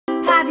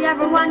Have you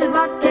ever wondered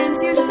what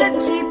games you should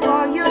keep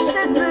or you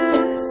should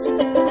lose?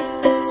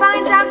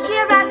 Find out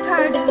here at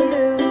Purge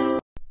Reviews.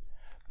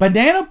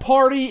 Banana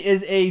Party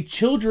is a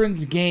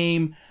children's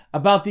game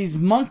about these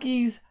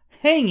monkeys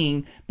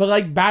hanging, but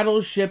like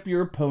Battleship,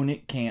 your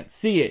opponent can't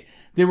see it.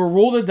 They will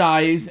roll the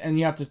dice, and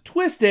you have to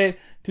twist it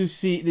to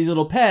see these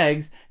little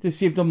pegs to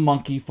see if the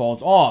monkey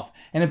falls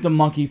off. And if the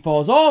monkey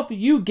falls off,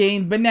 you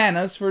gain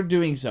bananas for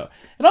doing so.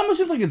 It almost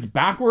seems like it's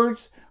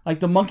backwards, like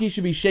the monkey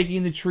should be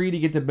shaking the tree to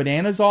get the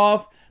bananas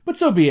off, but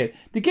so be it.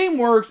 The game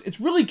works.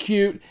 It's really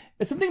cute.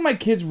 It's something my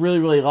kids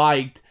really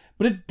liked,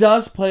 but it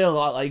does play a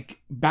lot like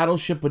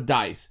Battleship with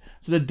dice.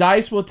 So the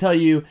dice will tell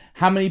you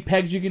how many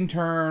pegs you can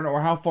turn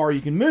or how far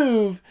you can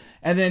move,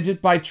 and then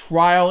just by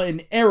trial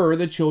and error,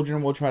 the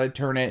children will try to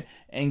turn it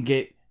and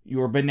get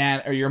your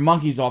banana or your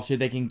monkeys off so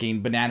they can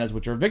gain bananas,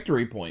 which are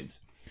victory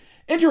points.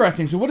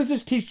 Interesting. So what does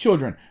this teach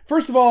children?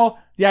 First of all,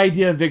 the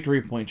idea of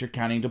victory points. You're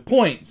counting to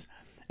points.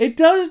 It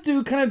does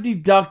do kind of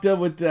deductive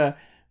with the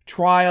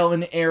trial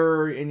and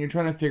error, and you're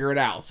trying to figure it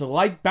out. So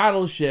like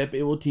Battleship,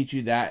 it will teach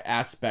you that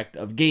aspect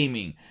of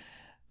gaming.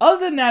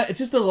 Other than that, it's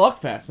just a luck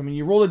fest. I mean,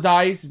 you roll the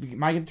dice, you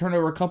might get to turn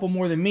over a couple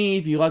more than me.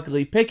 If you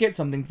luckily pick it,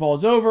 something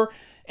falls over.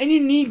 And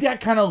you need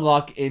that kind of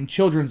luck in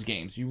children's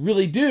games. You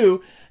really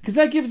do, because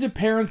that gives the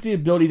parents the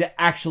ability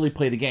to actually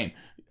play the game.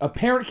 A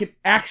parent can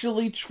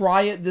actually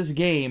try at this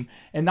game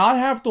and not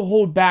have to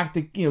hold back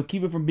to,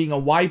 keep it from being a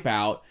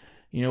wipeout,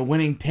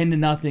 winning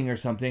 10-0 or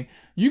something.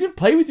 You can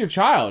play with your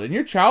child, and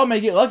your child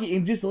may get lucky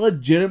and just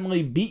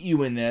legitimately beat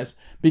you in this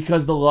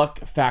because the luck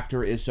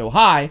factor is so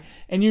high,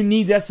 and you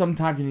need that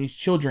sometimes in these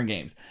children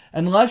games.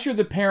 Unless you're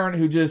the parent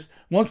who just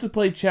wants to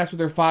play chess with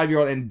their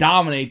 5-year-old and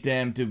dominate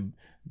them to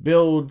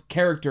build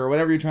character or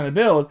whatever you're trying to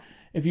build.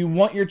 If you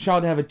want your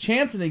child to have a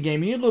chance in the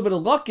game, you need a little bit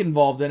of luck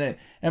involved in it,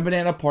 and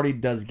Banana Party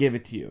does give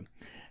it to you.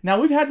 Now,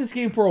 we've had this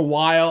game for a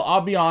while. I'll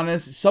be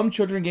honest, some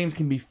children games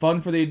can be fun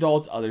for the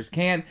adults, others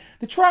can't.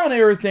 The trial and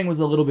error thing was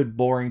a little bit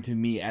boring to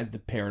me as the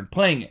parent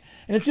playing it.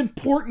 And it's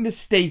important to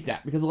state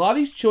that, because a lot of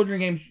these children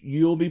games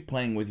you'll be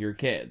playing with your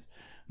kids.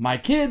 My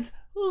kids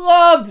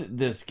loved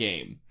this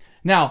game.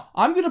 Now,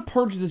 I'm going to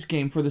purge this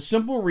game for the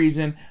simple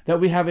reason that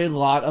we have a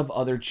lot of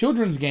other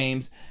children's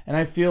games, and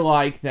I feel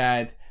like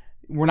that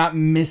we're not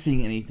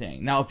missing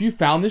anything. Now, if you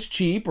found this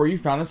cheap or you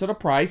found this at a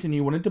price and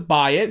you wanted to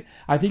buy it,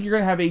 I think you're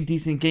going to have a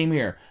decent game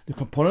here. The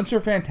components are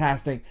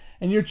fantastic,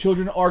 and your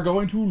children are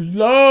going to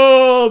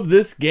love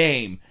this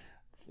game.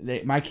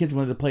 My kids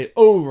wanted to play it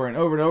over and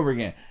over and over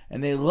again,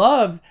 and they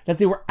loved that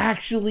they were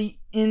actually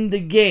in the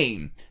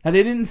game. Now,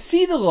 they didn't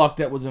see the luck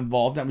that was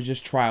involved. That was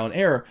just trial and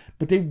error,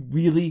 but they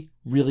really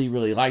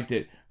liked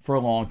it for a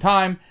long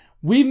time.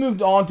 We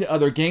moved on to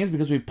other games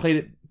because we played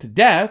it to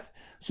death,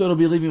 so it'll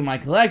be leaving my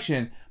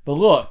collection. But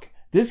look,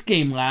 this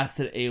game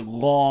lasted a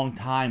long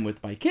time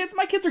with my kids.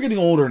 My kids are getting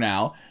older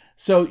now,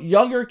 so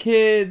younger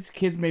kids,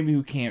 kids maybe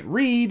who can't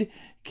read,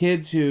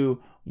 kids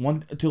who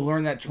want to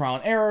learn that trial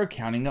and error,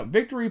 counting up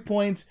victory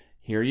points,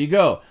 here you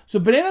go. So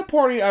Banana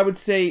Party, I would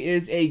say,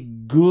 is a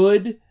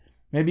good,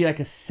 maybe like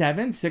a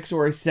 6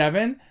 or a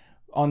 7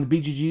 on the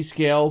BGG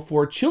scale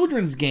for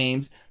children's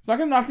games. It's not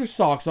going to knock your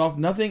socks off,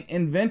 nothing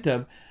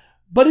inventive,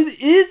 but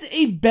it is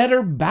a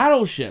better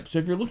Battleship. So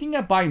if you're looking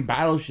at buying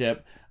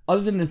Battleship,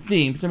 other than the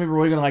theme, some people are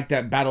really going to like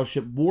that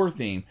Battleship War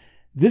theme.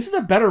 This is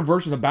a better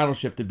version of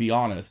Battleship, to be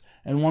honest,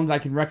 and one that I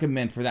can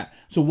recommend for that.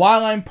 So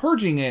while I'm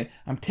purging it,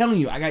 I'm telling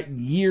you, I got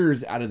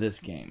years out of this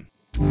game.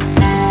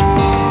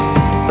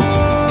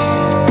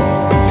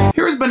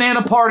 Here's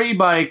Banana Party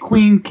by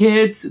Queen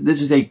Kids.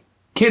 This is a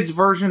kids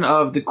version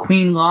of the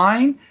Queen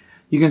line.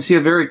 You can see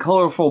a very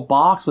colorful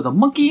box with a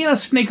monkey and a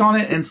snake on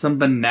it and some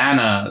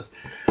bananas.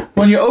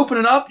 When you open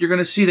it up, you're going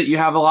to see that you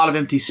have a lot of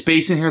empty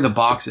space in here. The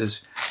box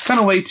is kind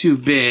of way too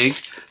big.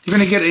 You're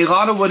going to get a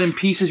lot of wooden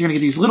pieces. You're going to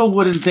get these little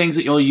wooden things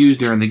that you'll use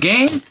during the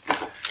game.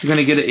 You're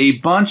going to get a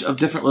bunch of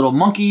different little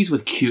monkeys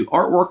with cute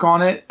artwork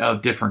on it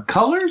of different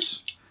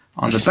colors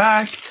on the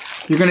back.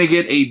 You're going to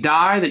get a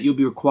die that you'll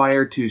be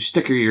required to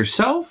sticker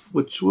yourself,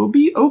 which will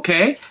be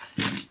okay.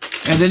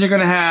 And then you're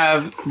going to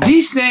have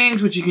these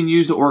things, which you can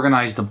use to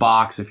organize the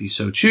box if you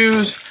so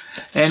choose.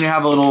 And you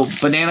have a little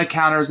banana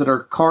counters that are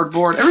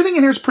cardboard. Everything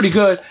in here is pretty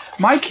good.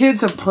 My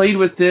kids have played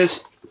with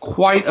this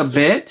quite a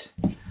bit.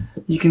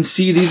 You can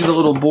see these are the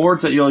little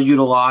boards that you'll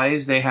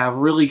utilize. They have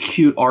really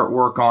cute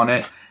artwork on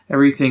it.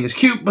 Everything is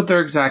cute, but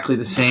they're exactly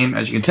the same,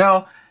 as you can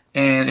tell.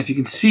 And if you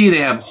can see, they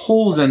have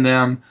holes in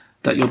them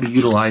that you'll be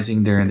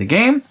utilizing during the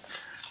game.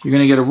 You're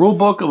going to get a rule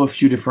book of a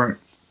few different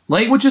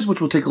languages, which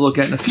we'll take a look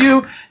at in a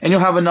few, and you'll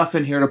have enough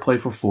in here to play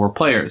for 4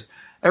 players.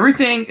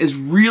 Everything is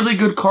really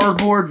good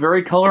cardboard,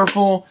 very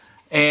colorful,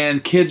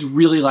 and kids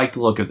really like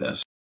the look of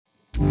this.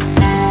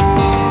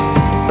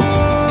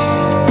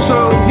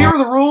 So here are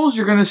the rules.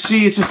 You're going to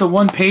see it's just a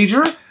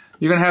one-pager.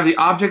 You're going to have the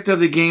object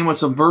of the game with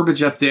some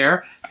verbiage up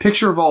there,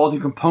 picture of all the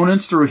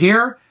components through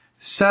here,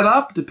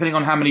 setup, depending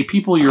on how many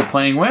people you're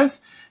playing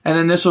with, and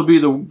then this will be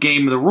the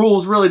game of the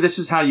rules. Really, this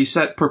is how you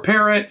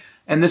prepare it,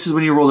 and this is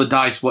when you roll the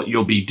dice what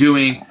you'll be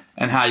doing.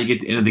 and how you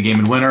get to enter the game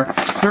and winner.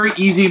 It's very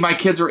easy. My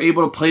kids are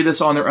able to play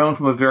this on their own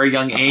from a very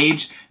young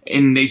age,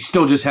 and they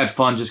still just had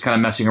fun just kind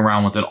of messing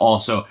around with it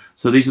also.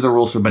 So these are the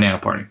rules for Banana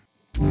Party.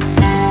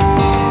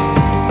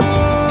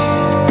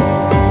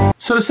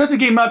 So to set the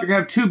game up, you're going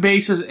to have 2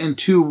 bases and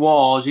 2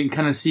 walls. You can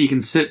kind of see you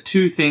can sit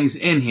 2 things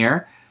in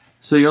here.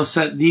 So you'll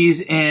set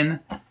these in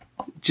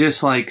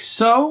just like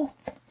so.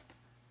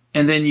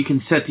 And then you can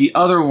set the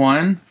other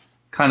one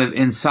kind of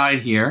inside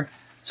here.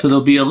 So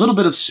there'll be a little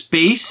bit of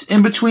space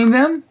in between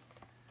them.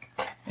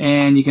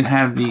 And you can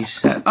have these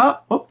set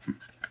up. Oh.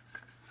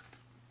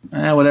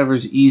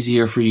 Whatever's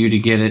easier for you to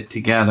get it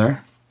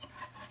together.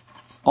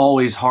 It's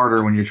always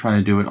harder when you're trying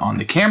to do it on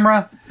the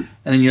camera.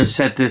 And then you'll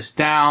set this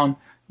down.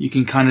 You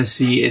can kind of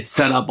see it's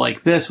set up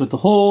like this with the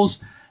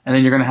holes. And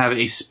then you're going to have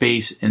a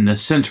space in the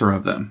center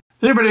of them.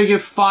 Then everybody will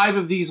get 5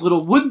 of these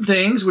little wood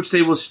things, which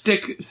they will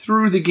stick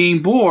through the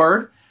game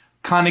board,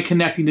 kind of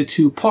connecting the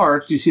 2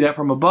 parts. You see that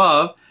from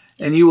above.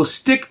 And you will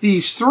stick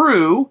these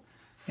through,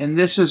 and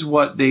this is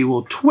what they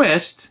will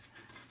twist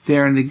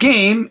there in the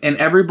game, and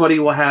everybody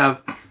will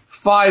have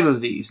 5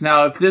 of these.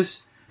 Now, if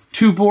this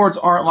 2 boards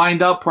aren't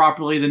lined up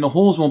properly, then the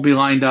holes won't be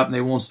lined up and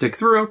they won't stick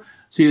through.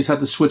 So you just have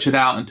to switch it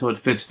out until it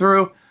fits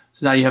through.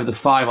 So now you have the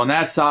 5 on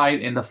that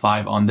side and the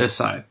 5 on this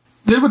side.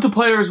 Then what the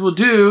players will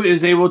do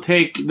is they will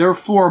take their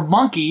 4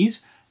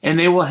 monkeys and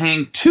they will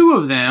hang 2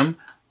 of them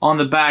on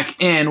the back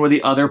end where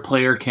the other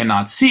player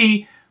cannot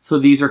see. So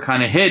these are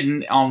kind of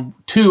hidden on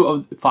 2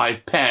 of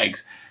 5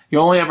 pegs. You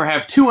only ever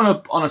have 2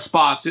 on a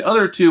spot, so the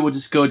other 2 will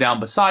just go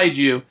down beside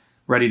you,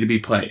 ready to be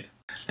played.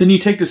 Then you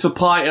take the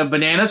supply of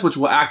bananas, which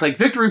will act like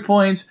victory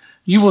points.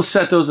 You will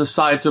set those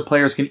aside so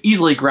players can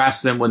easily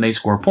grasp them when they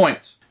score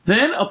points.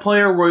 Then a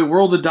player will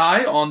roll the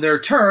die on their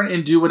turn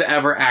and do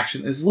whatever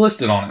action is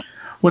listed on it.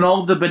 When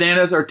all of the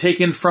bananas are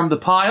taken from the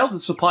pile, the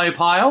supply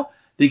pile,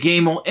 the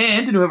game will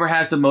end, and whoever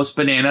has the most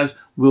bananas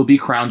will be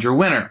crowned your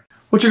winner.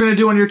 What you're going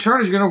to do on your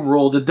turn is you're going to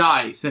roll the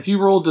dice. If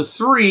you rolled the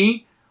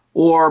 3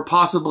 or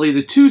possibly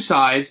the 2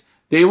 sides,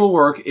 they will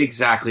work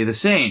exactly the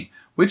same,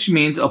 which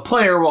means a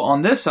player will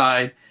on this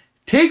side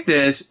take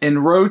this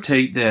and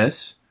rotate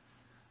this.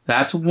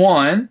 That's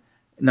 1,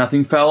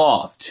 nothing fell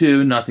off.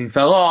 2, nothing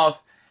fell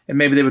off. And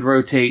maybe they would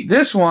rotate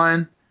this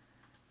one,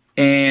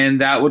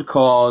 and that would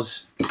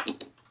cause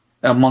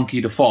a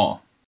monkey to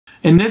fall.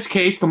 In this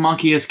case, the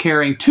monkey is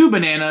carrying 2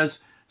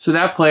 bananas, so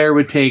that player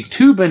would take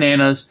 2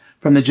 bananas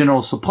from the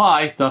general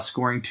supply, thus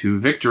scoring 2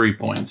 victory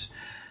points.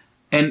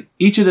 And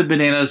each of the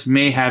bananas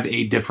may have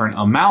a different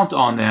amount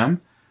on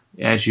them.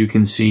 As you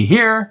can see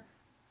here,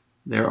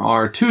 there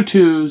are 2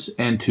 2s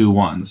and 2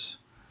 1s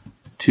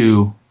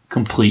to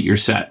complete your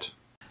set.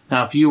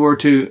 Now, if you were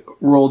to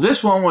roll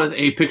this one with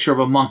a picture of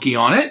a monkey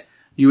on it,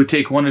 you would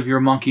take one of your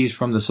monkeys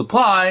from the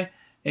supply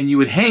and you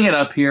would hang it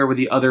up here where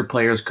the other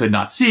players could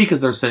not see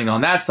because they're sitting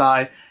on that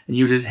side, and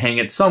you would just hang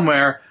it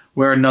somewhere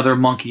where another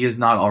monkey is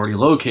not already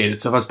located.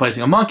 So if I was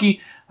placing a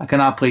monkey, I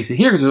cannot place it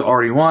here because there's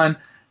already one.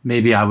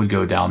 Maybe I would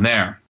go down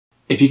there.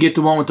 If you get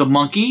the one with the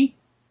monkey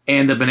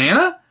and the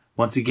banana,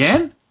 once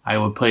again, I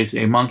would place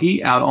a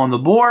monkey out on the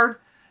board,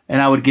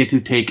 and I would get to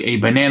take a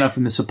banana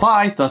from the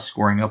supply, thus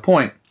scoring a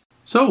point.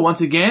 So once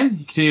again,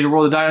 you continue to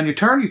roll the die on your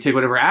turn. You take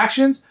whatever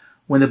actions.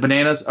 When the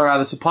bananas are out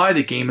of the supply,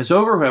 the game is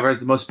over. Whoever has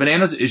the most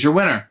bananas is your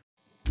winner.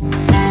 Who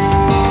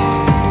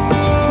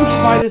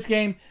should buy this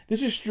game?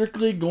 This is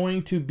strictly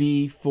going to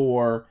be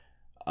for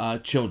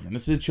children.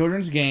 This is a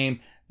children's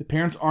game. The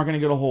parents aren't going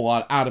to get a whole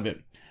lot out of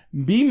it.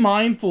 Be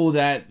mindful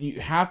that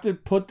you have to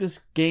put this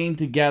game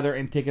together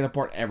and take it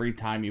apart every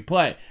time you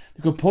play.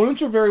 The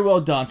components are very well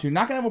done, so you're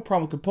not going to have a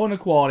problem with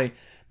component quality,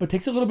 but it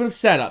takes a little bit of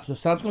setup. So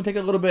setup's going to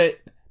take a little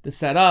bit to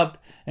set up,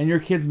 and your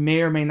kids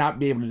may or may not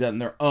be able to do that on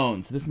their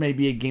own. So this may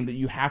be a game that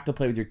you have to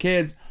play with your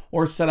kids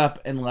or set up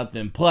and let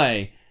them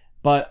play.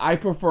 But I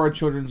prefer a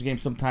children's game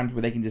sometimes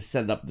where they can just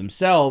set it up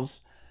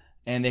themselves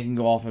and they can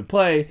go off and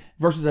play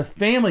versus a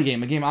family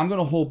game, a game I'm going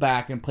to hold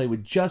back and play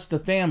with just the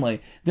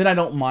family. Then I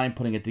don't mind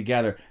putting it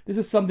together. This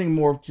is something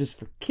more just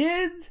for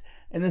kids,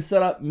 and the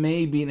setup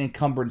may be an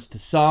encumbrance to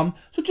some.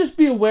 So just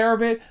be aware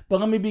of it.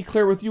 But let me be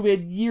clear with you, we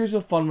had years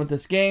of fun with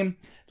this game.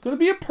 It's going to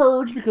be a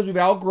purge because we've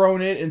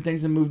outgrown it and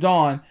things have moved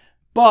on.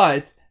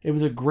 But it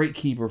was a great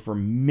keeper for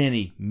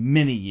many,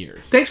 many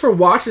years. Thanks for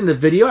watching the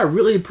video. I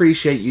really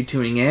appreciate you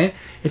tuning in.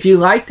 If you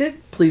liked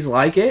it, please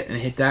like it and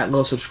hit that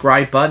little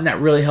subscribe button. That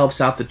really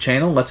helps out the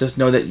channel. Lets us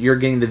know that you're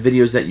getting the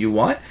videos that you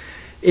want.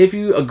 If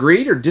you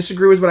agreed or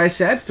disagree with what I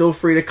said, feel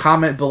free to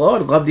comment below.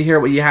 I'd love to hear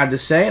what you have to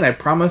say, and I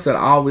promise that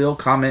I will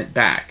comment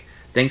back.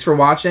 Thanks for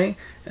watching,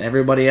 and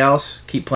everybody else, keep playing.